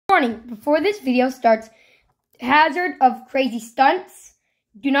Warning, before this video starts, hazard of crazy stunts.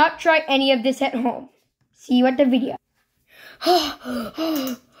 Do not try any of this at home. See you at the video.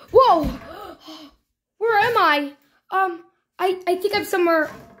 Whoa! Where am I? I think I'm somewhere.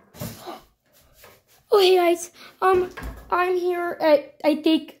 Oh, hey guys. I'm here at, I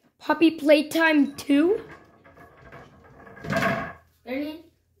think, Puppy Playtime 2.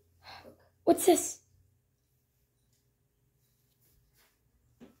 What's this?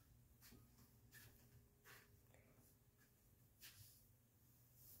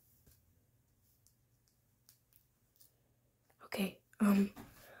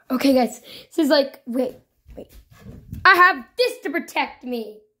 Okay guys, this is like, wait. I have this to protect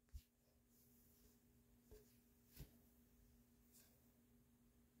me.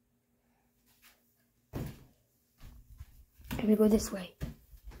 I'm gonna go this way.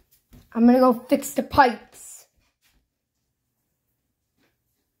 I'm gonna go fix the pipes.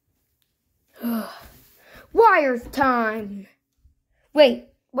 Wires time. Wait,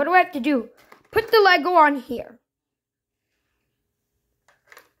 what do I have to do? Put the Lego on here.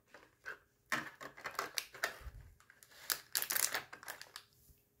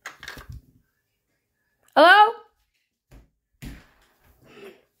 Hello?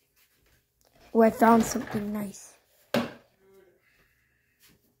 Oh, I found something nice.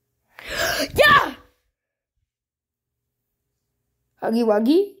 Yeah! Huggy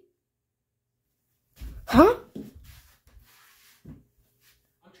Wuggy? Huh?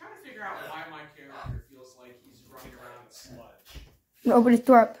 I'm trying to figure out why my character feels like he's running around in sludge. I'm gonna open his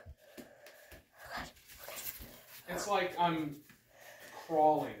door up. It's like I'm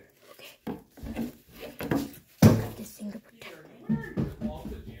crawling. This thing to protect Peter, are you wearing your long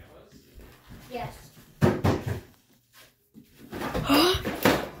pajamas? Yes.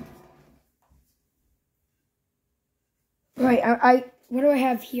 Right, what do I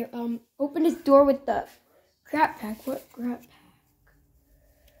have here? Open this door with the crap pack. What crap pack?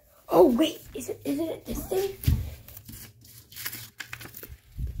 Oh wait, is it this thing?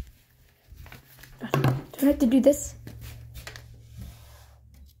 Do I have to do this?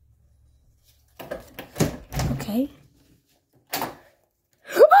 Okay.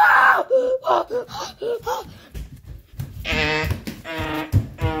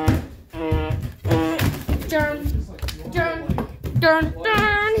 Dun.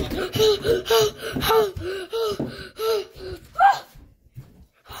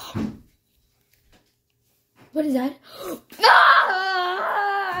 What is that?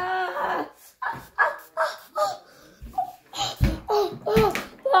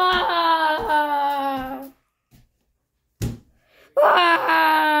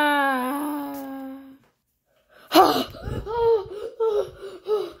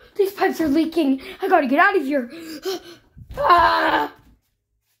 These pipes are leaking. I gotta get out of here.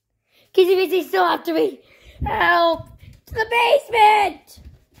 Kizzy Bizzy's still after me. Help! To the basement!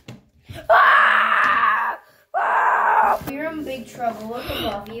 You're in big trouble. Look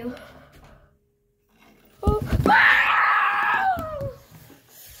above you.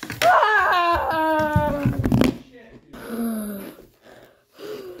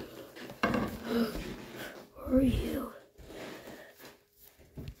 Where are you?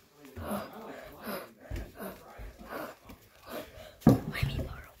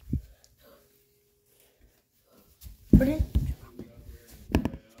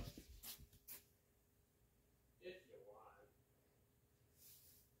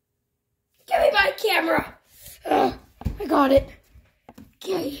 Give me my camera. I got it.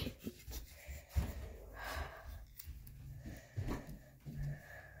 Okay.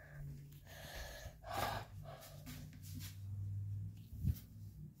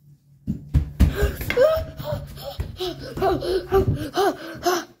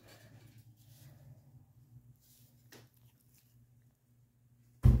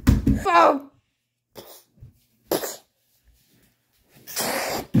 Oh.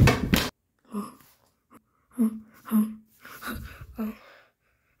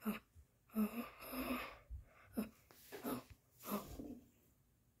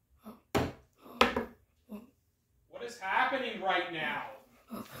 What is happening right now?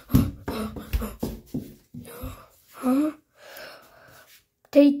 Huh?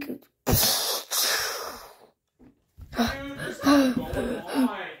 Take. Dude, there's something going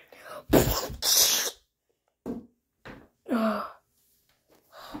on.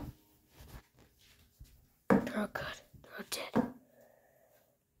 They're all good. They're all dead.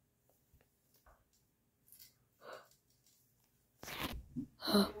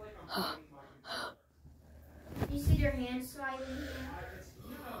 You see your hand sliding here?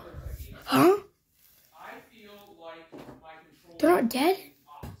 Huh? I feel like my control They're not dead? is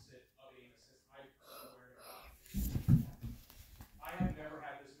opposite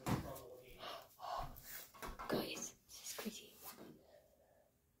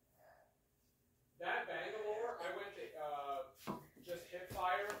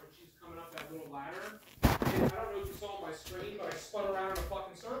screen, but I spun around in a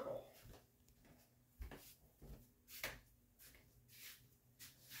fucking circle.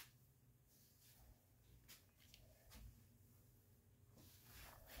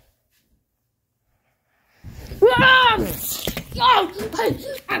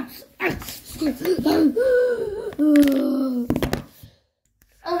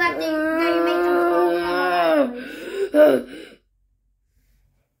 Oh, that thing that you made them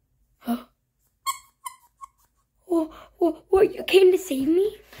What, you came to save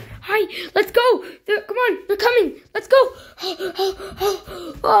me? Hi, let's go. Come on, they're coming. Let's go.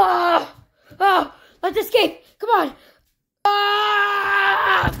 Let's escape. Come on.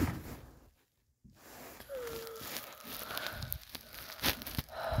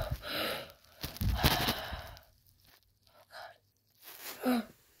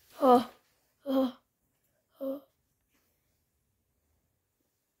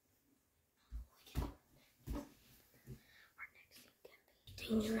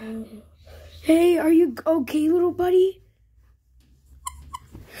 Hey, are you okay, little buddy?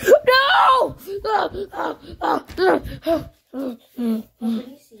 No! What do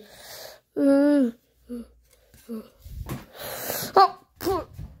you see?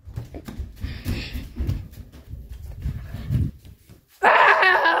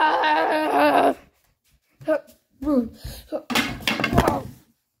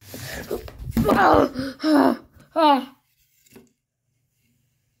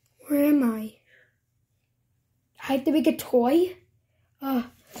 Where am I? I have to make a toy. The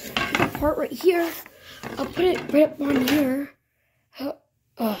part right here. I'll put it right up on here. What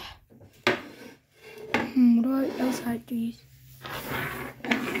else I have to use?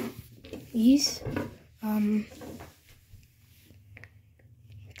 These.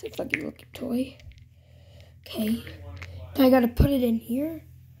 It's a funky looking toy. Okay. Then I gotta put it in here.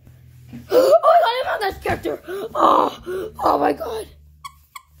 Oh my god, I'm on this character! Oh my god.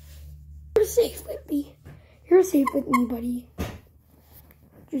 You're safe with me. You're safe with me, buddy.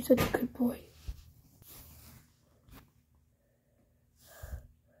 You're such a good boy.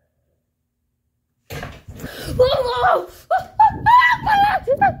 Whoa!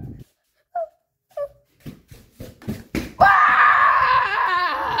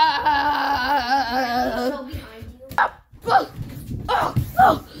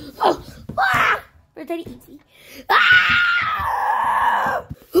 But then he eats me.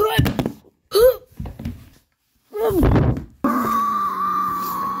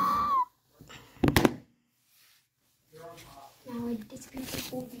 Now I disappeared the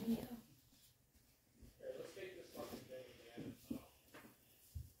whole video. Let's take this fucking thing again.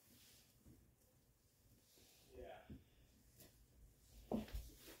 Yeah. I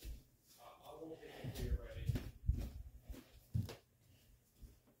won't take it until you're ready.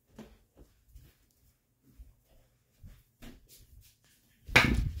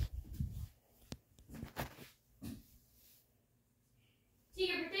 So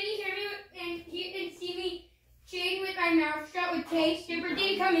you pretend you hear me and see me chain with my mouth shut with tape. You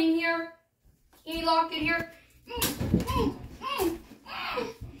pretend you come in here. You lock it here.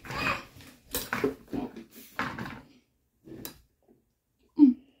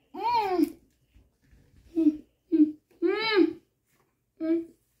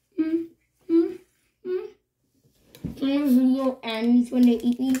 This video ends when they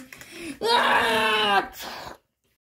eat me.